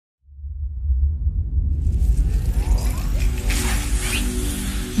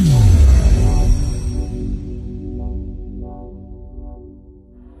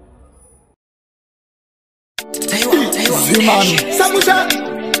man. Samusha,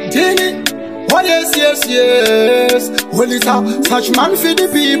 Tini. Oh yes, yes, yes. Well, it's how such man for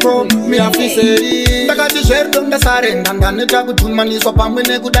the people. Me have to say, I got the share on the saren, and then the travel to money so I'm going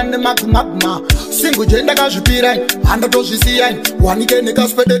to go down the magma. Single gender got you pirain, and the doshi see one again the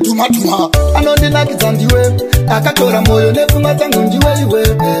gospel to matuma. I know the night is on the way. I got to Ramoyo, never matter on the way,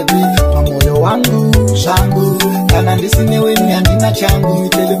 baby. Ramoyo, Wangu, Shangu, and I'm listening with me and in a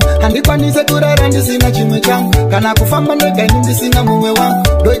changu. And the pan is a good and this in a chimachang. Can I go from my neck and in this in a moe one?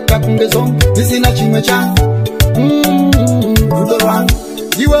 Do it back in the zone. This in a chimachan.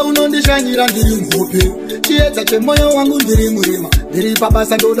 You are on the shiny and the hope. She has a moyo and good dream. The papa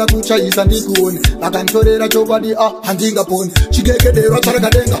Sandoda Kucha is a Nikun. I can show her at your body hunting upon. She get the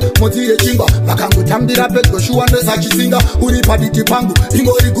Rotaradenga, Moti Chimba, Makangu Tamdi Rapet, Goshu and the Sachi singer, Uri Paditi Pangu,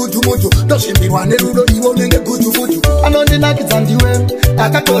 Imori good to Mojo. Does she be one Erudo, you won't get good to Fuju. And on the night it's on the way.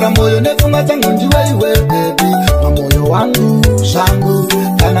 Akatora Moyo, never matter on the way, baby. Mamoyo Wangu, Shangu.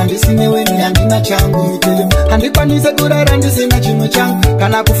 And I'm listening when I'm in a changu. And the pan is a good and this in a chimachang.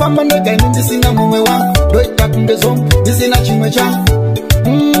 Can I go from my neck and in this in a moe one? Do it back in the zone, this in a chimachang.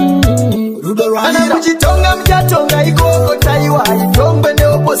 Ana kuchitonga mchatonga ikoko taiwa itombe ne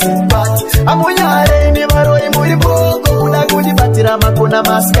opposite party. Amunyare ni maroi muri bogo kuna kujibatira makona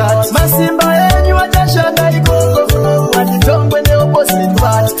maskat. Masimba yenyu watashanga ikoko flow atitombe ne opposite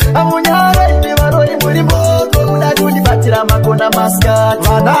party. Amunyare ni maroi muri bogo kuna kujibatira makona maskat.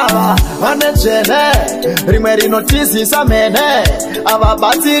 Vanava vanechene rimwe rinotisi samene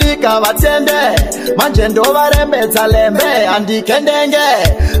avabatsirika vatende manje ndo varembedza lembe andikendenge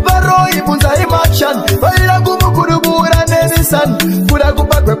varoi bunzai machan vaira kumukurubura nenisan kuda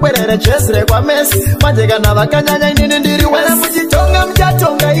kupagwe kwerere chesre kwa mesi manje kana vakanyanya inini ndiri wena muchitonga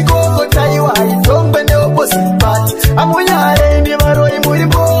mchatonga ikoko taiwa itongwe ne opposite party amunyare ndi varoi muri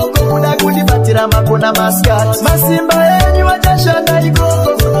bogo kuda kundibatira makona maskat masimba yenyu vachashanda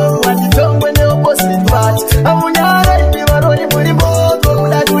ikoko flow atitongwe ne opposite party amunyare ndi varoi muri bogo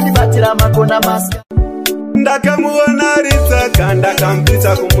kuda kundibatira makona maskat. Ndakamuona ritsaka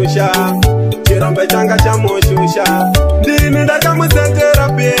ndakampisa kumusha chirombe changa chamushusha ndini ndakamusendera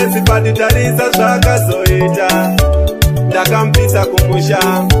pesi paditarisa zvakazoita ndakampisa kumusha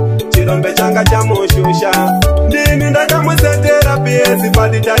chirombe changa chamushusha ndini ndakamusendera pesi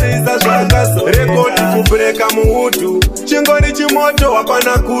paditarisa zvakazoita rekodi kubreka muutu chingori chimoto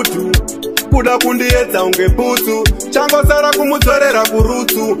wapana kutu kuda kundiedza unge putsu changosara kumudzorera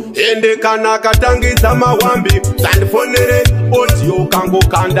kurutsu ende kana akatangidza mawambi zandifonere audio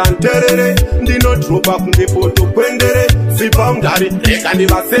kangokanda nterere ndinodropa kunge poto kwendere zipaundari reka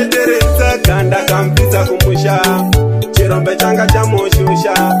ndivasedere saka ndakampisa kumusha chirombe changa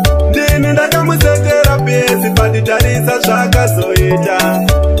chamushusha ndini ndakamusetera pesi paditarisa zvakazoita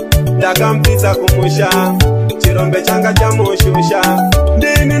ndakampisa kumusha chirombe changa chamushusha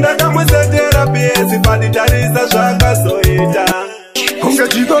ndini ndakamusetera pesi paditarisa zvakazoita kunge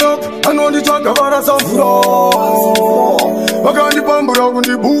chitoro anonditsvaga varasamvura vakandipambura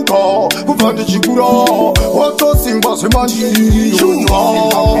kundibuka kubva ndichikura watosingwa semanjiri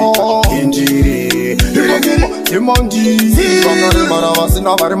injiri irenguma semanjiri vangaremara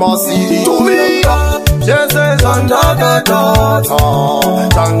vasina vari masiri tumira zvese zvandakatata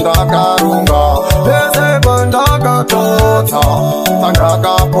zvandakarunga zvese pandakatata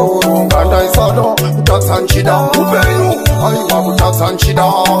pandakapurunga ndaisada kutatsa nchida upenyu aiwa kutatsa nchida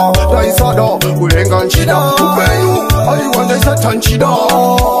ndaisada kulenga nchida upenyu aiwa ndaisata nchida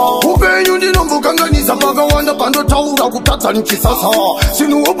upenyu ndinombokanganisa pakawanda pandotaura kutatsa nchisasa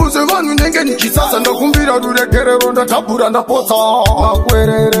sinuobuze vanhu ndenge nichisasa ndakumbira ruregerero ndatabhura ndapotsa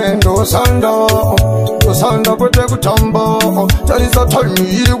makwerere ndosanda kwete kutamba tarisa taimi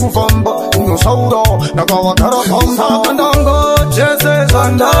iri kufamba inosaura ndakavagara pamba ndanga zvese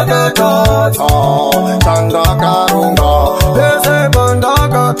zvandakatata zvandakarunga vese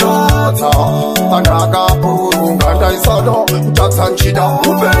pandakatata pandakapurunga ndaisada kutatsa nchida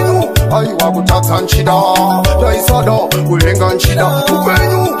upenyu aiwa kutatsa nchida ndaisada kulenga nchida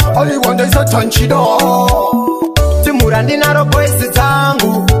upenyu aiwa ndaisata nchida timura ndinaro boisi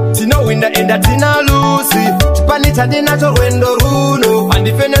dzangu tinowinda enda tina lusi chipani chandinacho rwendo runo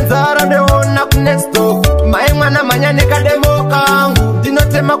pandife nenzara ndeona kunesto mai mwana manyane kademo kangu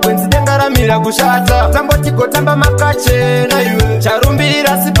ndinotema gwenzi dengaramira kushata tambotsigotamba makachena iwe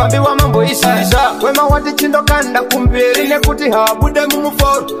charumbirira sipambiwa mamboishisha wema wati chindokanda kumberi nekuti habude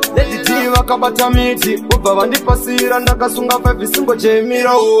mumuforo ndediti vakabata miti ubva vandipasira ndakasunga 5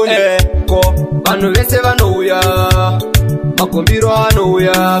 singochemira une ko vanhu vese vanouya magombiro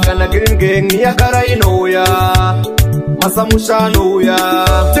anouya kana green gang yagara inouya masamusha anouya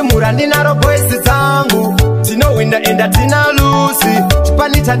timura ndinaro boisi dzangu tinowinda enda tina lusi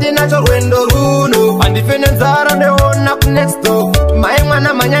chipanita ndinacho rwendo runo handifene nzara ndeona kunext door mai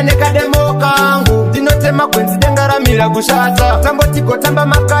mwana manyane kademo kangu ndinotema gwenzi dengaramira kushata tambotiko tamba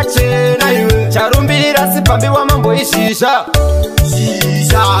makachena iwe charumbirira sipambiwa mambo ishisha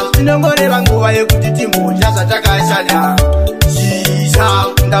shisha tinongoreva nguva yekuti timodya zvatakashanda shisha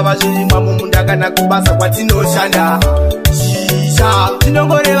ndava zvirimwa mumunda kana kubasa kwatinoshanda shisha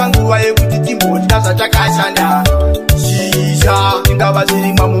tinongoreva nguva yekuti timodya zvatakashanda shisha ingava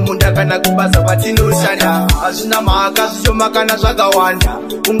zvirimwa mumunda kana kubasa kwatinoshanda hazvina mhaka zvishoma kana zvakawanda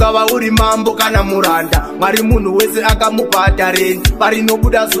ungava uri mambo kana muranda mwari munhu wese akamupa tarendi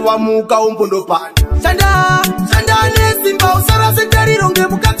parinobuda zuva mukaombondopanda shanda nesimba usara setariro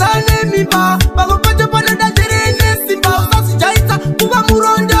ngemukadzi ane mimba pamwe pacho panodazire nesimba usazvijaisa kuva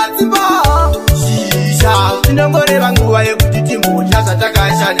muronda dzimba shisha tinongoreva nguva yekuti timodya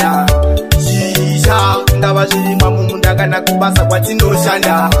zvatakashanda shisha ngava zvirimwa mumunda kana kubasa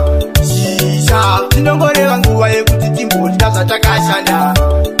kwatinoshanda shisha tinongoreva nguva yekuti timodya zvatakashanda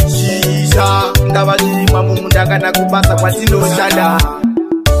shisha ngava zvirimwa mumunda kana kubasa kwatinoshanda.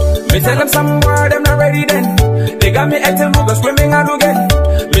 Me tell them some word, I'm not ready then. They got me acting rude, screaming out again.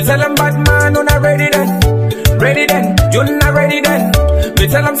 Me tell them bad man, I'm not ready then. Ready then, you're not ready then. Me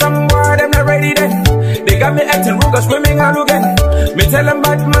tell them some word, I'm not ready then. They got me acting rude, screaming out again. Me tell them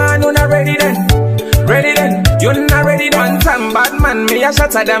bad man, I'm not ready then. Ready then, you're not ready then. One time bad man, me a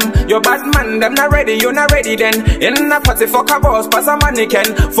shot at them. You're bad man, them not ready, you're not ready then. In a party, fuck a boss, pass a mannequin.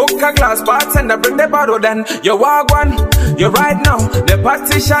 Fuck a glass, bartender, bring the bottle then. You walk one, you're right now. The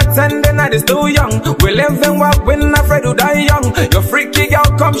party shots and the night is too young. We live and walk, we're not afraid to die young. You're freaky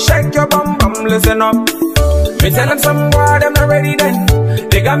girl, come shake your bum bum, listen up. Me tell them some word, I'm not ready then.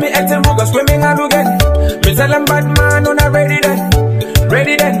 They got me acting rude, screaming out again. Me tell them bad man, I'm not ready then.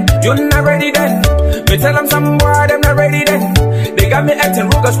 Ready then, you're not ready then. Me tell them some word, I'm not ready then. They got me acting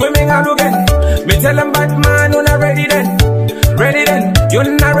rude, screaming out again. Me tell them bad man, I'm not ready then. Ready then, you're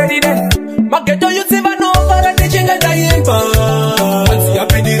not ready then. Maketo yutsiva no para tichinga daimba. Ansi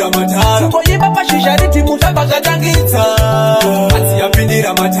yapindira matara. Ngoyiba pashisha riti mutaba katangitsa. Ansi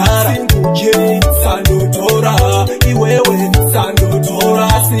yapindira matara. Singuje sandotora iwewe sandotora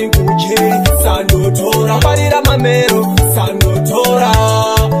singuje sandotora parira mamero sandotora.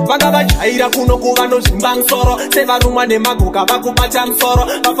 Vanga vajaira kuno kuva nozvimba musoro sevarumwa nemagoka vakubata musoro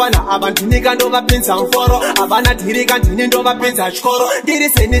vafana abantu nika ndovapinza muforo havana dhirika ndini ndovapinza chikoro ndiri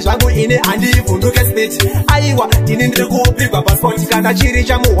seni zvangu ine handivhunduke speech aiwa ndini ndiri kuupigwa paspoti kana chiri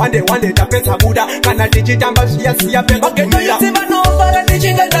chamuhwande hwande tapedza buda kana tichitamba zviyasiya pemagetovanombara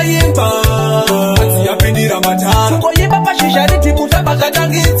ndichinge ndaimba hanzi yapindira matara ngoimba pashisha riti mutamba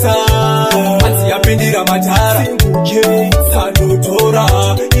katangitsa hanzi yapindira matara singuje sandotora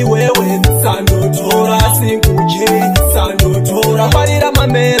iwewe sandotora singuje sandotora parira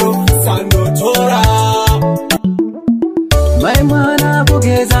mamero sandotora. Mai mwana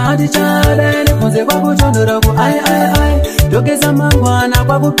kugeza hadi chale nikunze kwa kuchondora ku ai ai ai dogeza mangwana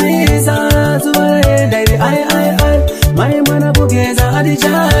kwa kupisa zuwa ndairi ai ai ai mai mwana kugeza hadi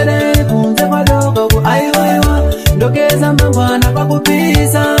chale nikunze kwa dogo ku ai ai ai dogeza mangwana kwa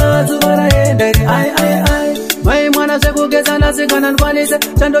kupisa zuwa ndairi ai ai ai mai mwana sekugeza nasikana ndwanise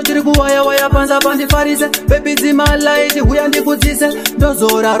chando chiri kuwaya waya panza pandifarise baby dzima light huya ndikudzise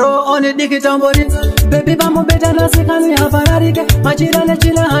ndozora ro one dikitamboritse baby pamubeta nasikana yapararike machira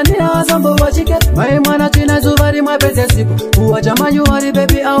nechila hani asombo wachike mai mwana tina zuva rimwe pese siku uwa chamayuwari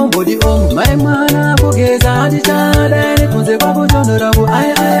baby aumbodi omu mai mwana kugeza hatichade nikunze kwa kuchondora ku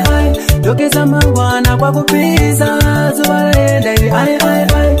ai ai ai dokeza mangwana kwa kupisa zuva rendairi ai ai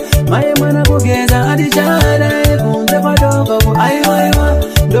ai mai mwana kugeza hatichade nikunze kwa dogo ku ai ai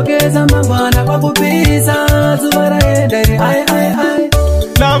ai dokeza mangwana kwa kupisa zuva rendairi ai ai ai.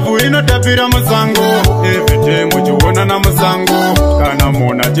 Lavu inotapira musango everyday muchiona na musango kana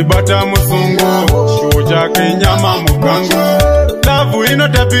mona chibata musungo shuo chake nyama mugango. Lavu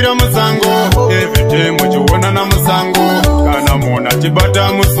inotapira musango everyday muchiona na musango kana mona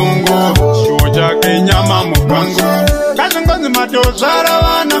chibata musungo shuo chake nyama mugango. Kazhingonzi matozvara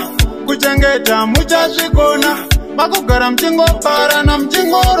vana kuchengeta muchazvikona makugara mchingopara na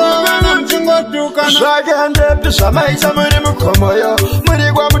mchingorova na mchingotukana zvakendepi zvamaita muri mukomoyo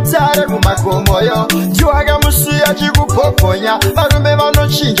muri kwamutare mumakomoyo chiwakamusiya chikupoponya varume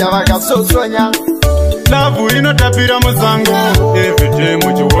vanochinja vakasotsonya. Lavu inotapira musango everyday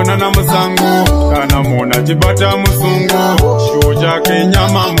muchiona na musango kana mona chibata musungo shuo chake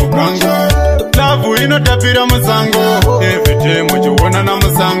nyama mugango. Lavu inotapira musango everyday muchiona na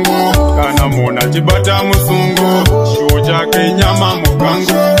musango kana mona chibata musungo shuo chake nyama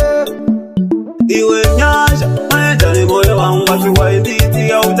mugango. Iwe nyanja moyo wangu basi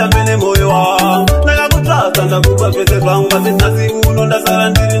wainditi autamene moyo wangu ndakakutrasta ndakupa zvese zvangu basi nhasi uno ndasara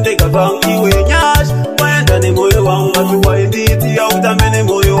ndiri ndega zvangu iwe nyashi waenda nemoyo wangu basi wainditi autamene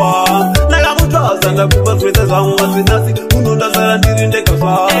moyo wangu ndakakutrasta ndakupa zvese zvangu basi nhasi uno ndasara ndiri ndega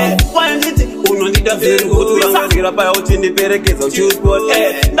zvangu wainditi unondida very good urangarira paya uchindiperekedza uchiuspot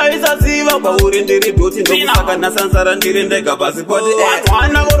ndaisaziva kwauri ndiri doti ndokusaka nasansara ndiri ndega pasipoti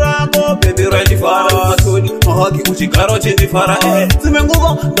mwana vorako bebi raindifara masodi mahaki uchigara uchindifara dzimwe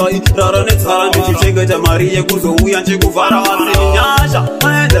nguva ndairara netsara ndichichengeta mari yekuzouya nchikuvhara wasini nyasha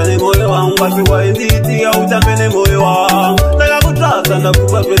maenda nemoyo wangu basi wainditi autambe nemoyo wangu ndakakutrasta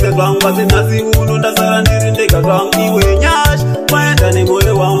ndakupa zvese zvangu basi nhasi uno ndasara ndiri ndega zvangu iwe nyasha maenda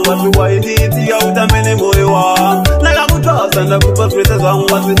nemoyo wangu basi wainditi autambe nemoyo wangu ndakakutrasta ndakupa zvese zvangu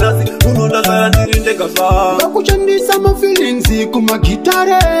basi nhasi uno ndasara ndiri ndega zvangu vakushandisa mafeelings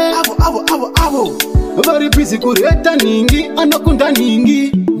kumagitare avo vari busy kureta ningi anokunda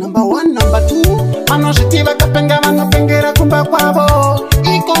ningi number 1 number 2 anozvitiva kapenga vanopengera kumba kwavo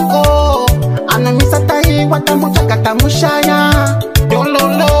ikoko anomisa tai watamuchakata mushaya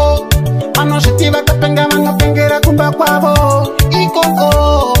dololo anozvitiva kapenga vanopengera kumba kwavo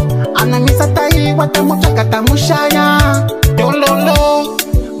ikoko anomisa tai watamuchakata mushaya dololo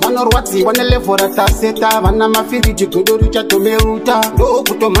vanorwadziwa nelevho rataseta vana mafiriji godo richatomeuta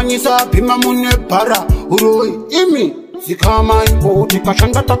ndokutomhanyisa bhima mune bhara uroi imi zikamai kuti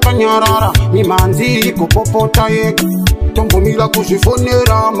kashanda takanyarara mimhanzi kupopota yega tombomira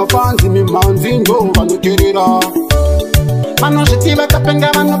kuzvifonera mafanzi mimhanzi ndo vanoterera vanozvitiva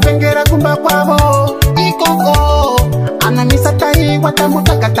kapenga vanopengera kumba kwavo ikoko anomisa tai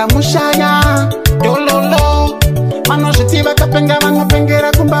watamutakata mushaya dololo vanozvitiva kapenga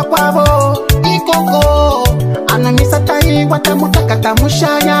vanopengera kumba kwavo ikoko anomisa tai watamutakata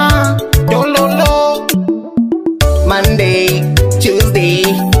mushaya dololo Monday, Tuesday,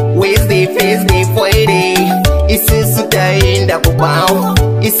 Wednesday, Thursday, Friday. Isusu taenda kupao,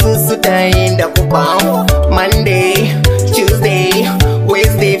 isusu taenda kupao. Monday, Tuesday,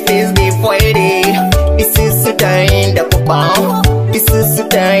 Wednesday, Thursday, Friday. Isusu taenda kupao, isusu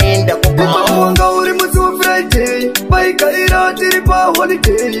taenda kupao. Mwanga uri muzi wa Friday, baikaira tiri pa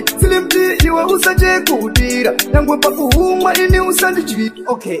holiday. Slimti iwe usaje kudira, nangwe pakuhuma ini usandichi.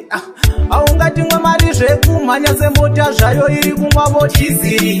 Okay, aungati mwa mari zvekumhanya semota zvayo iri kumwa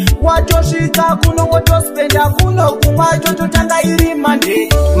vochiziri watosvika kuno wotospenda kuno kumwa chototanga iri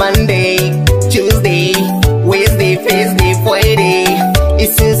Monday, Tuesday, Wednesday, Thursday, Friday.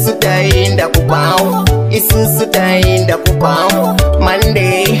 Isusu taenda kupao, isusu taenda kupao.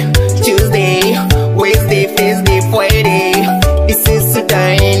 Monday, Tuesday, Wednesday, Thursday, Friday. Isusu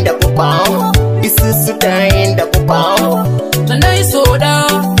taenda kupao, isusu taenda kupao. Tandaisoda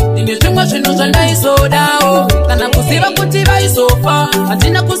ndimezvimwe zvinhu zvandaizodawo kana kuziva kuti vaizofa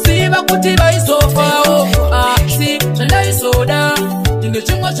handina kuziva kuti vaizofawo